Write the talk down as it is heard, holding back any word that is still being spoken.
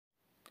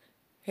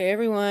Hey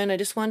everyone, I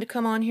just wanted to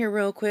come on here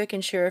real quick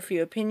and share a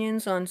few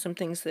opinions on some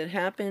things that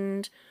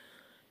happened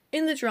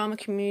in the drama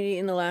community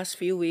in the last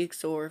few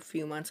weeks or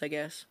few months, I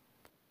guess.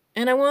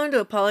 And I wanted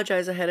to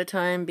apologize ahead of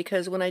time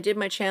because when I did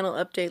my channel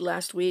update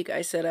last week,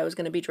 I said I was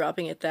going to be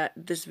dropping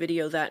this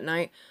video that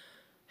night.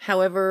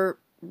 However,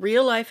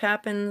 real life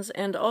happens,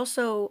 and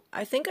also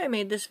I think I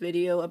made this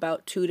video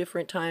about 2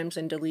 different times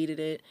and deleted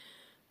it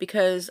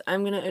because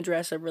I'm going to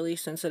address a really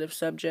sensitive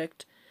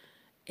subject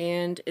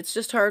and it's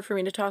just hard for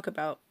me to talk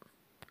about.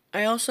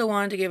 I also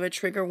wanted to give a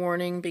trigger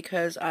warning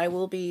because I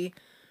will be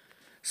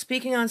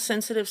speaking on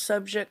sensitive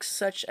subjects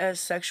such as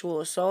sexual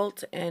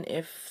assault, and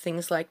if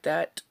things like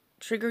that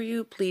trigger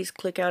you, please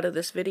click out of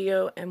this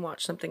video and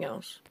watch something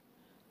else.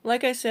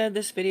 Like I said,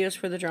 this video is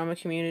for the drama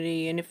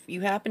community, and if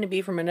you happen to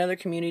be from another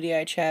community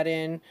I chat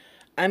in,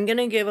 I'm going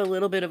to give a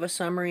little bit of a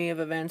summary of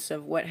events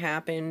of what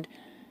happened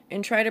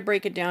and try to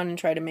break it down and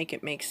try to make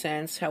it make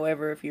sense.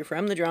 However, if you're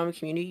from the drama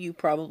community, you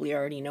probably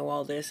already know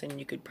all this and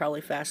you could probably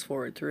fast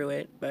forward through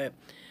it, but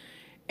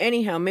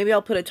anyhow, maybe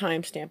I'll put a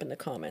timestamp in the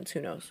comments,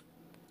 who knows.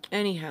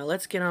 Anyhow,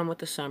 let's get on with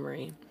the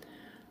summary.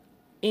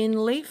 In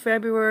late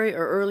February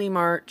or early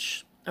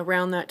March,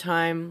 around that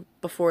time,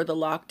 before the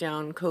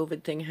lockdown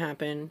COVID thing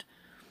happened,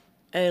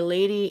 a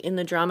lady in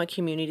the drama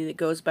community that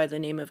goes by the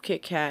name of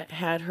Kit Kat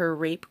had her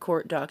rape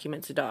court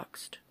documents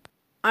doxxed.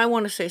 I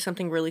want to say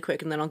something really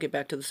quick and then I'll get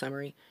back to the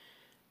summary.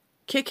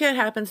 Kit Kat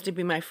happens to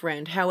be my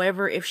friend.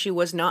 However, if she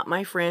was not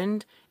my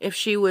friend, if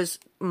she was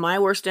my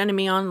worst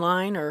enemy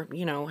online, or,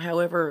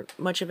 however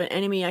much of an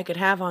enemy I could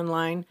have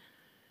online,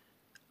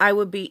 I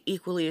would be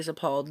equally as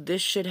appalled.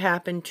 This should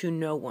happen to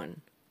no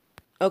one.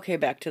 Okay,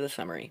 back to the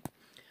summary.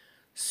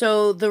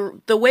 So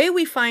the way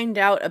we find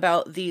out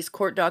about these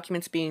court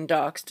documents being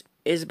doxed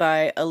is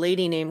by a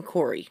lady named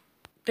Corey.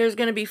 There's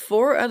going to be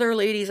 4 other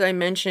ladies I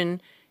mention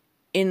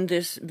in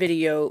this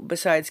video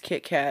besides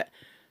Kit Kat.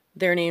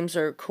 Their names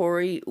are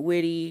Corey,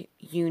 Whitty,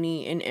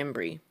 Uni, and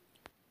Embry.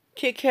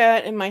 Kit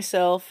Kat and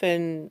myself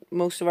and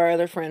most of our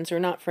other friends are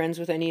not friends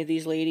with any of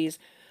these ladies.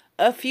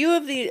 A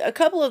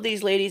couple of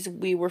these ladies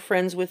we were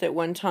friends with at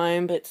one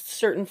time, but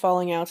certain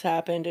falling outs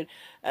happened,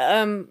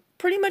 and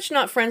pretty much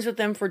not friends with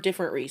them for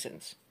different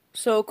reasons.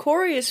 So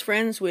Corey is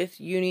friends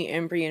with Uni,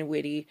 Embry, and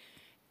Whitty,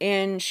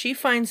 and she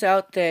finds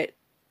out that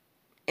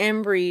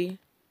Embry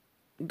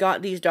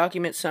got these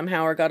documents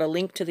somehow, or got a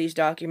link to these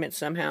documents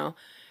somehow,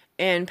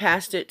 and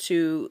passed it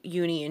to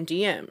Uni in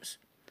DMs.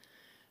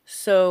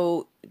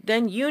 So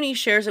then Uni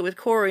shares it with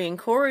Corey, and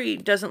Corey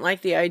doesn't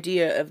like the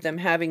idea of them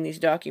having these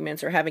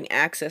documents or having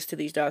access to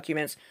these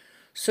documents,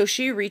 so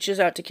she reaches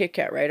out to Kit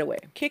Kat right away.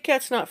 Kit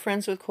Kat's not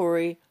friends with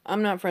Corey.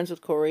 I'm not friends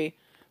with Corey.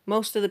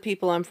 Most of the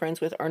people I'm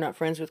friends with are not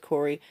friends with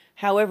Corey.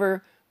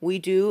 However, we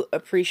do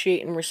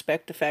appreciate and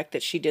respect the fact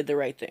that she did the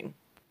right thing.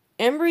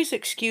 Embry's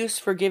excuse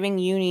for giving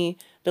Uni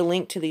the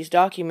link to these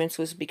documents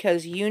was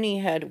because Uni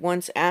had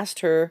once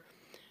asked her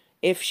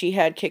if she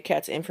had Kit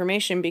Kat's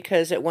information,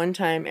 because at one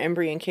time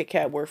Embry and Kit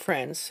Kat were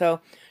friends. So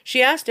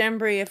she asked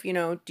Embry if,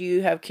 do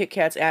you have Kit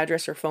Kat's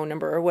address or phone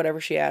number or whatever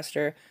she asked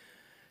her.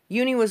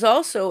 Uni was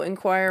also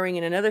inquiring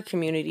in another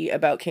community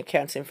about Kit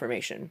Kat's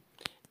information.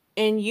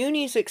 And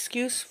Uni's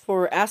excuse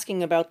for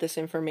asking about this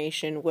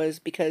information was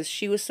because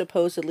she was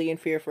supposedly in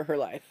fear for her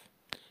life.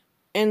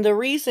 And the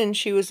reason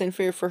she was in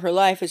fear for her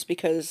life is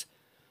because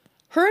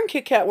her and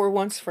Kit Kat were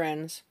once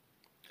friends,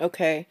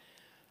 okay,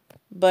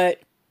 but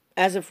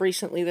as of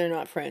recently, they're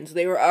not friends.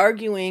 They were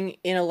arguing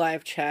in a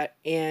live chat,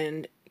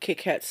 and Kit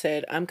Kat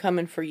said, "I'm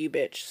coming for you,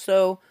 bitch."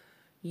 So,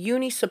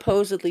 Uni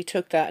supposedly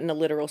took that in a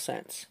literal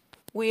sense.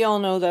 We all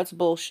know that's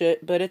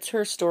bullshit, but it's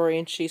her story,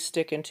 and she's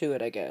sticking to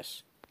it, I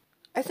guess.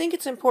 I think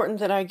it's important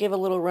that I give a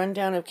little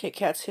rundown of Kit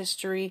Kat's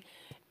history,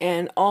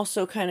 and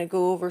also kind of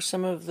go over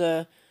some of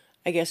the,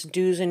 I guess,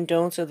 do's and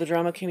don'ts of the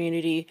drama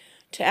community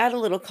to add a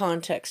little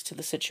context to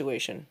the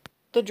situation.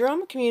 The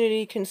drama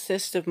community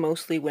consists of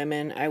mostly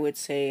women. I would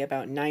say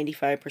about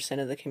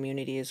 95% of the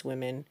community is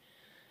women.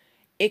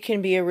 It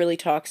can be a really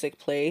toxic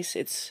place.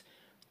 It's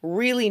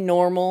really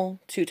normal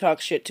to talk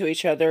shit to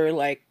each other.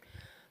 Like,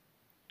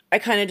 I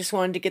kind of just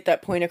wanted to get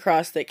that point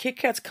across that Kit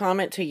Kat's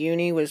comment to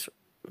Uni was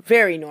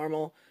very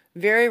normal,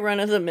 very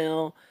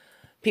run-of-the-mill.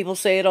 People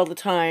say it all the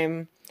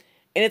time.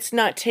 And it's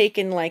not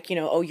taken like,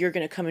 oh, you're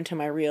going to come into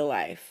my real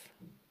life.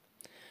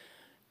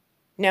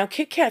 Now,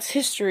 Kit Kat's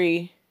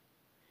history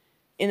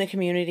in the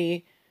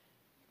community,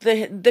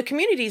 the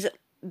community's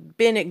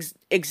been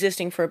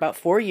existing for about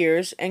 4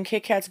 years, and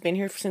Kit Kat's been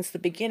here since the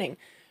beginning.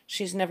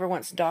 She's never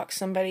once doxed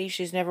somebody.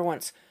 She's never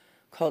once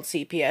called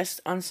CPS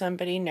on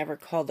somebody, never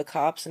called the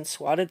cops and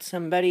swatted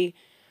somebody.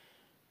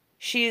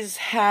 She's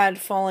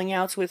had falling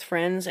outs with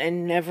friends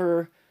and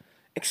never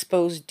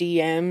exposed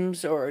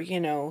DMs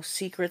or,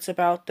 secrets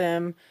about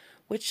them,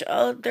 which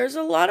there's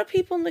a lot of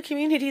people in the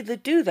community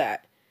that do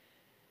that.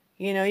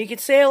 You could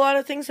say a lot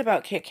of things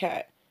about Kit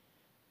Kat,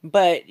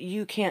 but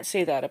you can't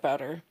say that about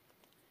her.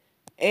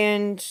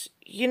 And,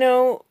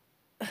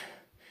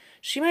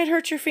 she might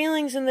hurt your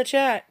feelings in the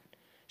chat.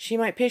 She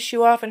might piss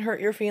you off and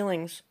hurt your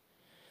feelings.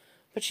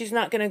 But she's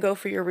not going to go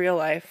for your real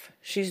life.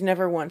 She's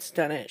never once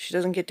done it. She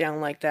doesn't get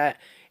down like that.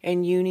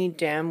 And you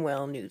damn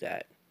well knew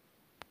that.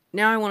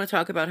 Now I want to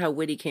talk about how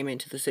Whitty came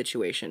into the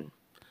situation.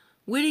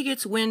 Whitty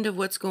gets wind of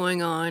what's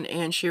going on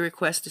and she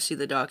requests to see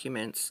the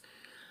documents.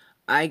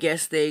 I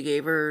guess they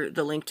gave her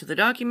the link to the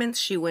documents.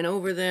 She went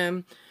over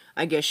them.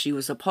 I guess she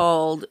was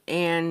appalled.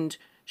 And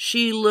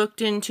she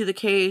looked into the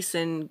case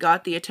and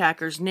got the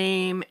attacker's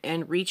name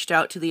and reached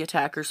out to the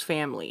attacker's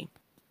family.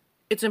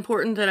 It's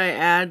important that I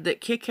add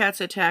that Kit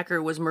Kat's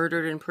attacker was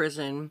murdered in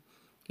prison,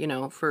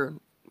 for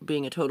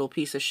being a total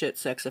piece of shit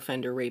sex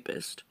offender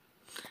rapist.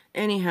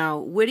 Anyhow,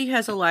 Whitty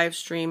has a live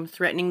stream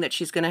threatening that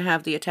she's going to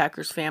have the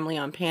attacker's family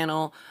on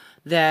panel,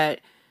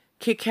 that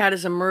Kit Kat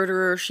is a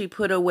murderer. She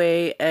put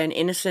away an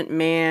innocent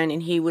man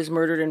and he was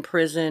murdered in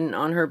prison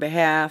on her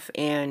behalf,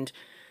 and,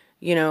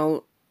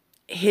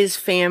 his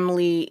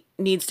family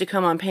needs to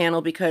come on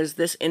panel because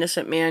this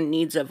innocent man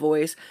needs a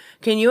voice.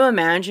 Can you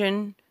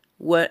imagine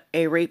what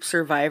a rape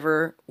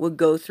survivor would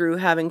go through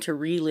having to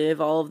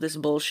relive all of this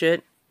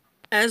bullshit?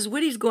 As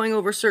Whitty's going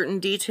over certain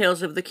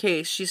details of the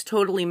case, she's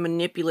totally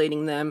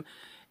manipulating them.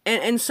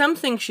 And some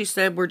things she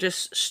said were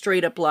just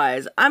straight up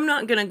lies. I'm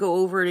not going to go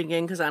over it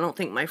again because I don't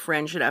think my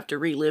friend should have to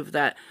relive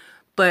that.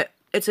 But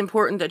it's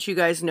important that you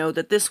guys know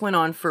that this went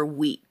on for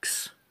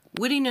weeks.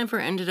 Whitty never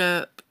ended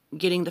up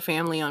getting the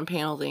family on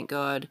panel, thank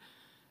God.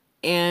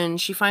 And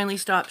she finally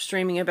stopped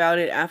streaming about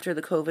it after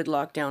the COVID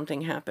lockdown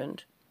thing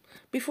happened.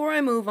 Before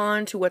I move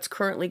on to what's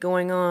currently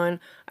going on,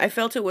 I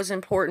felt it was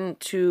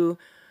important to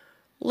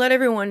let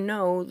everyone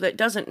know that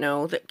doesn't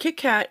know that Kit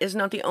Kat is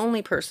not the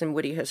only person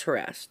Whitty has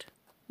harassed.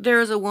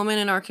 There is a woman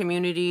in our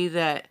community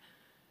that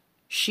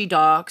she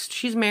doxed.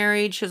 She's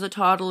married, she has a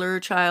toddler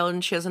child,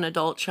 and she has an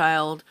adult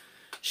child.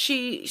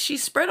 She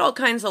spread all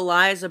kinds of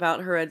lies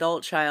about her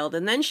adult child,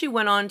 and then she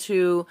went on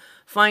to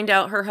find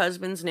out her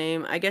husband's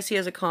name. I guess he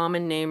has a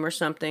common name or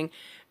something.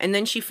 And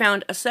then she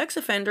found a sex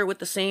offender with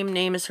the same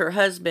name as her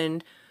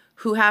husband,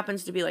 who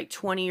happens to be like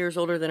 20 years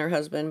older than her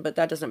husband, but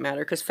that doesn't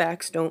matter because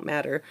facts don't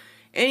matter.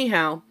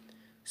 Anyhow,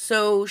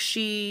 so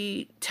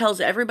she tells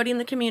everybody in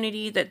the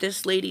community that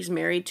this lady's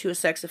married to a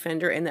sex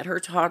offender and that her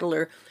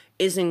toddler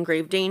is in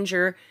grave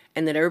danger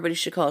and that everybody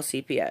should call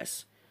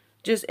CPS.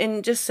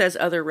 Just says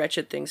other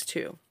wretched things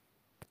too.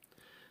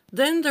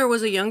 Then there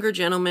was a younger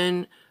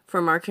gentleman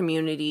from our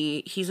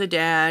community. He's a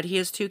dad. He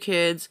has 2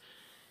 kids.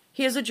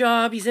 He has a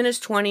job. He's in his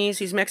 20s.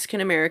 He's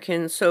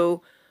Mexican-American.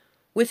 So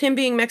with him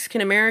being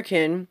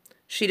Mexican-American,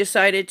 she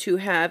decided to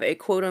have a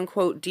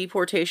quote-unquote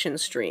deportation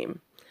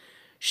stream.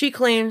 She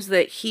claims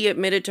that he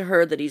admitted to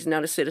her that he's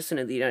not a citizen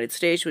of the United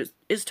States, which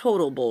is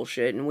total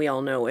bullshit, and we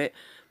all know it.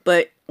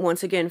 But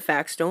once again,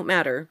 facts don't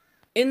matter.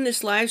 In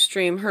this live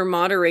stream, her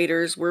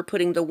moderators were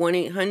putting the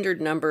 1-800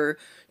 number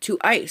to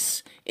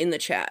ICE in the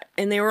chat.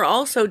 And they were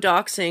also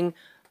doxing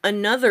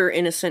another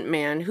innocent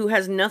man who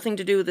has nothing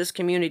to do with this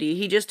community.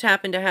 He just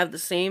happened to have the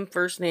same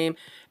first name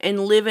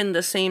and live in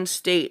the same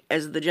state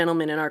as the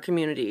gentleman in our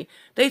community.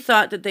 They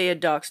thought that they had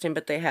doxed him,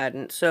 but they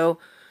hadn't. So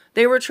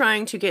they were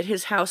trying to get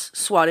his house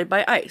swatted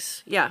by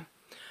ICE. Yeah.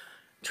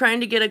 Trying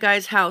to get a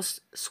guy's house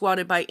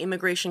swatted by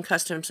Immigration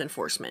Customs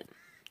Enforcement.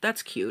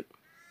 That's cute.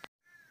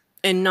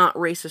 And not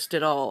racist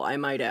at all, I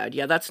might add.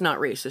 Yeah, that's not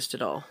racist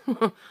at all.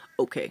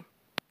 Okay.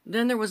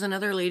 Then there was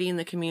another lady in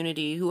the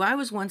community who I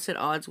was once at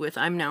odds with,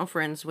 I'm now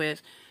friends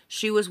with.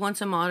 She was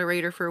once a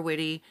moderator for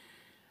Whitty.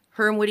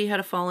 Her and Whitty had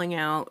a falling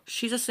out.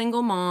 She's a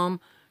single mom.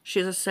 She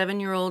has a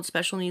 7-year-old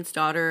special needs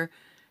daughter.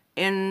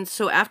 And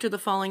so after the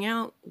falling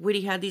out,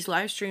 Whitty had these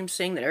live streams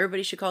saying that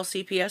everybody should call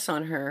CPS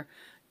on her,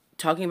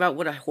 talking about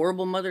what a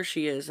horrible mother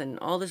she is and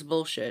all this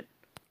bullshit.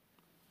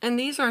 And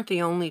these aren't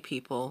the only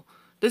people.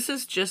 This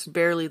is just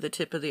barely the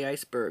tip of the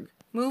iceberg.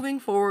 Moving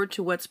forward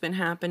to what's been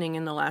happening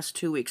in the last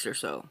 2 weeks or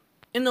so.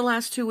 In the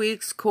last 2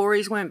 weeks,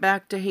 Corey's went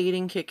back to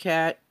hating Kit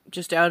Kat,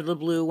 just out of the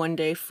blue one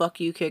day. Fuck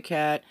you, Kit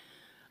Kat.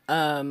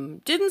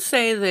 Didn't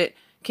say that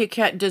Kit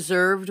Kat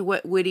deserved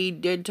what Whitty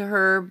did to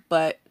her,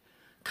 but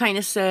kind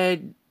of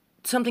said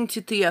something to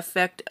the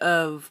effect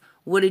of,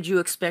 what did you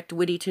expect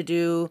Whitty to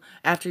do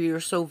after you were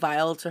so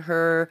vile to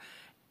her?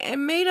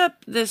 And made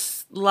up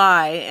this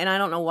lie, and I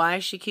don't know why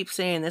she keeps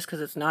saying this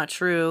because it's not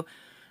true,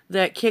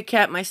 that Kit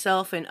Kat,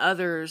 myself, and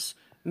others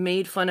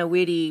made fun of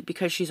Whitty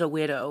because she's a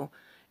widow.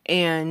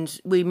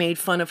 And we made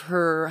fun of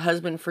her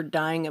husband for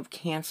dying of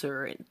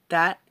cancer.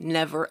 That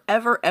never,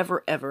 ever,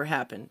 ever, ever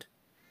happened.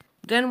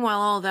 Then while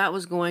all that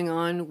was going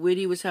on,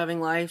 Whitty was having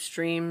live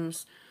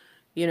streams,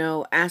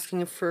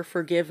 asking for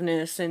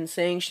forgiveness and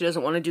saying she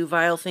doesn't want to do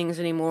vile things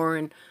anymore.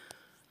 And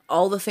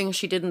all the things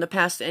she did in the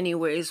past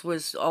anyways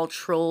was all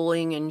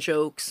trolling and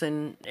jokes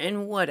and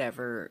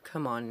whatever.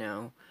 Come on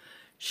now.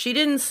 She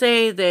didn't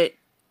say that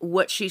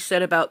what she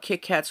said about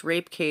Kit Kat's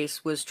rape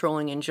case was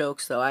trolling and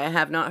jokes, though. I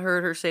have not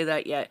heard her say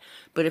that yet.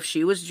 But if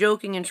she was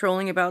joking and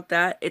trolling about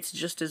that, it's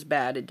just as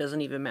bad. It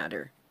doesn't even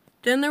matter.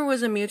 Then there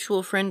was a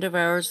mutual friend of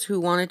ours who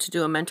wanted to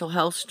do a mental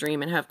health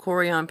stream and have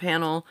Corey on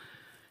panel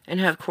and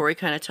have Corey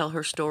kind of tell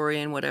her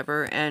story and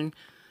whatever. And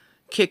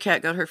Kit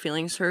Kat got her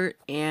feelings hurt,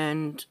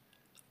 and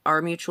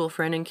our mutual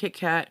friend and Kit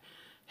Kat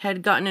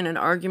had gotten in an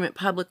argument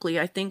publicly.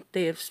 I think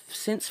they have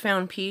since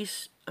found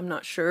peace. I'm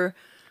not sure.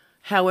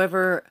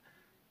 However,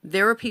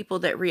 there were people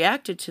that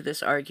reacted to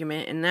this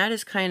argument, and that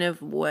is kind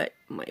of what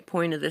my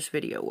point of this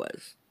video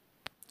was.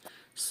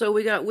 So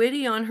we got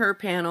Witty on her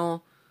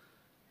panel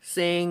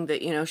saying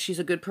that, you know, she's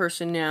a good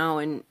person now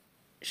and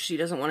she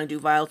doesn't want to do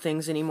vile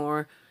things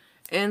anymore.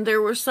 And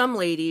there were some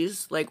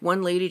ladies, like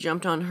one lady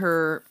jumped on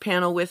her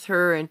panel with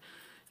her and,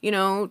 you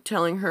know,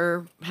 telling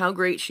her how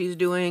great she's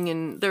doing.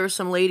 And there were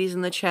some ladies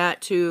in the chat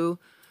too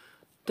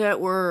that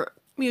were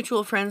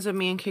mutual friends of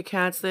me and Kit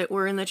Kats that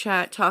were in the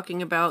chat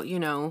talking about, you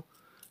know,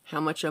 how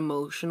much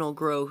emotional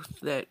growth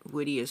that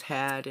Witty has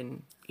had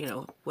and, you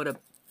know, what a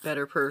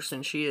better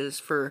person she is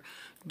for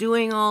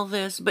doing all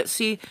this. But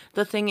see,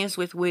 the thing is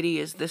with Witty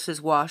is this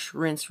is wash,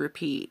 rinse,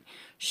 repeat.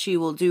 She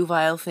will do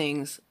vile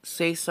things,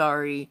 say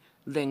sorry,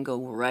 then go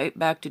right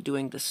back to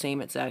doing the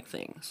same exact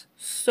things.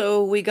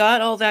 So we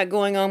got all that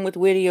going on with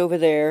Witty over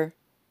there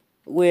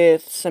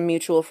with some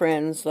mutual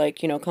friends,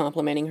 like, you know,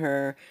 complimenting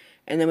her.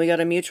 And then we got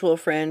a mutual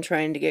friend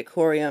trying to get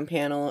Corey on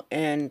panel,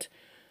 and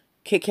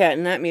Kit Kat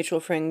and that mutual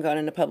friend got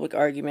in a public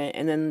argument.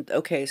 And then,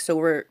 okay, so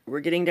we're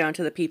getting down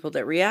to the people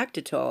that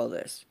reacted to all of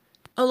this.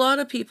 A lot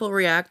of people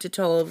reacted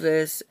to all of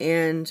this,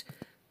 and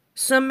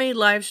some made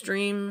live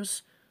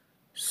streams,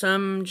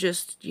 some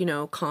just, you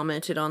know,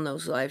 commented on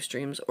those live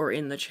streams or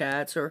in the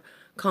chats or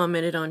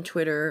commented on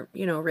Twitter,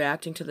 you know,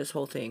 reacting to this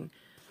whole thing.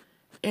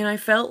 And I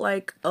felt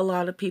like a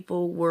lot of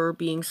people were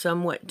being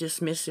somewhat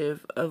dismissive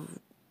of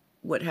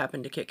what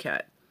happened to Kit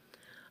Kat.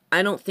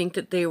 I don't think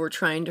that they were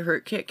trying to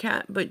hurt Kit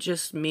Kat, but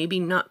just maybe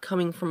not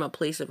coming from a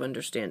place of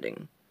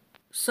understanding.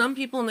 Some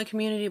people in the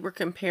community were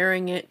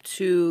comparing it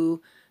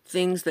to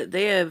things that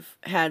they have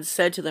had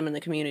said to them in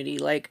the community,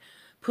 like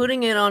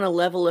putting it on a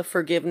level of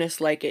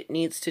forgiveness, like it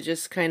needs to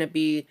just kind of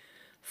be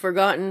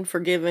forgotten,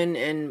 forgiven,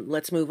 and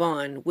let's move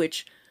on,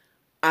 which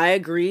I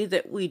agree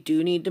that we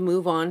do need to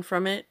move on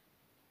from it.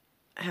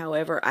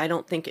 However, I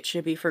don't think it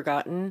should be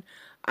forgotten.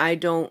 I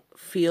don't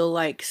feel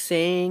like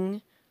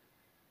saying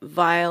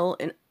vile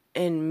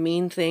and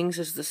mean things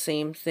is the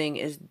same thing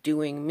as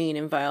doing mean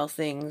and vile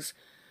things,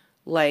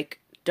 like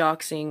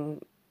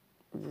doxing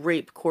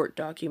rape court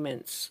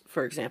documents,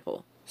 for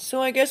example.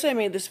 So I guess I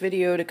made this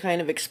video to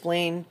kind of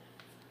explain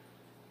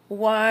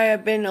why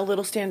I've been a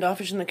little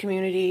standoffish in the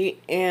community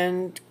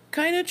and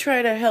kind of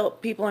try to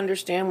help people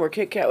understand where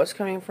Kit Kat was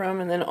coming from,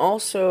 and then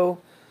also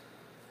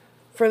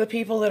for the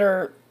people that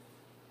are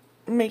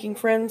making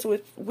friends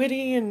with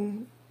Witty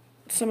and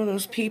some of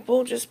those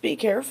people, just be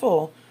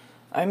careful.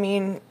 I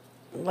mean,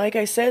 like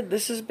I said,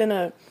 this has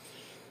been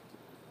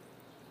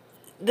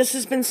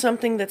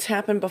something that's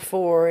happened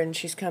before, and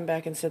she's come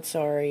back and said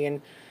sorry,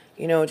 and,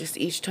 you know, just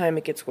each time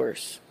it gets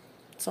worse.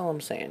 That's all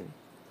I'm saying.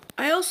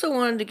 I also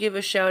wanted to give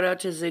a shout out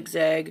to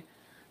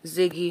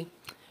Ziggy.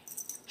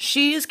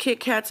 She is Kit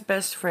Kat's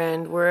best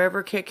friend.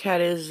 Wherever Kit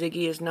Kat is,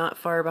 Ziggy is not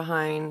far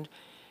behind.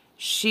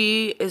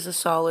 She is a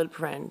solid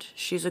friend.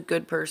 She's a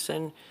good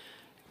person.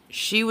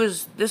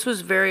 This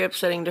was very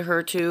upsetting to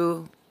her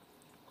too,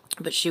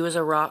 but she was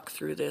a rock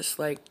through this.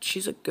 Like,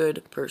 she's a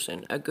good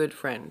person, a good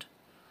friend.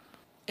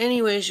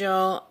 Anyways,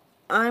 y'all,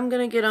 I'm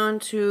gonna get on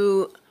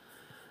to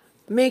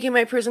making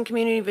my prison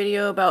community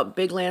video about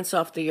Big Lance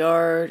off the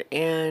yard,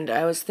 and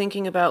I was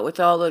thinking about, with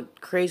all the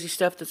crazy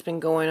stuff that's been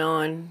going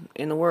on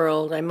in the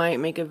world, I might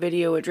make a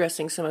video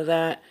addressing some of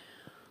that.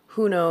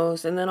 Who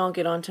knows? And then I'll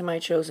get on to my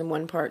Chosen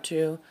One Part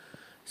 2.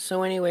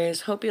 So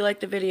anyways, hope you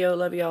liked the video.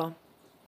 Love y'all.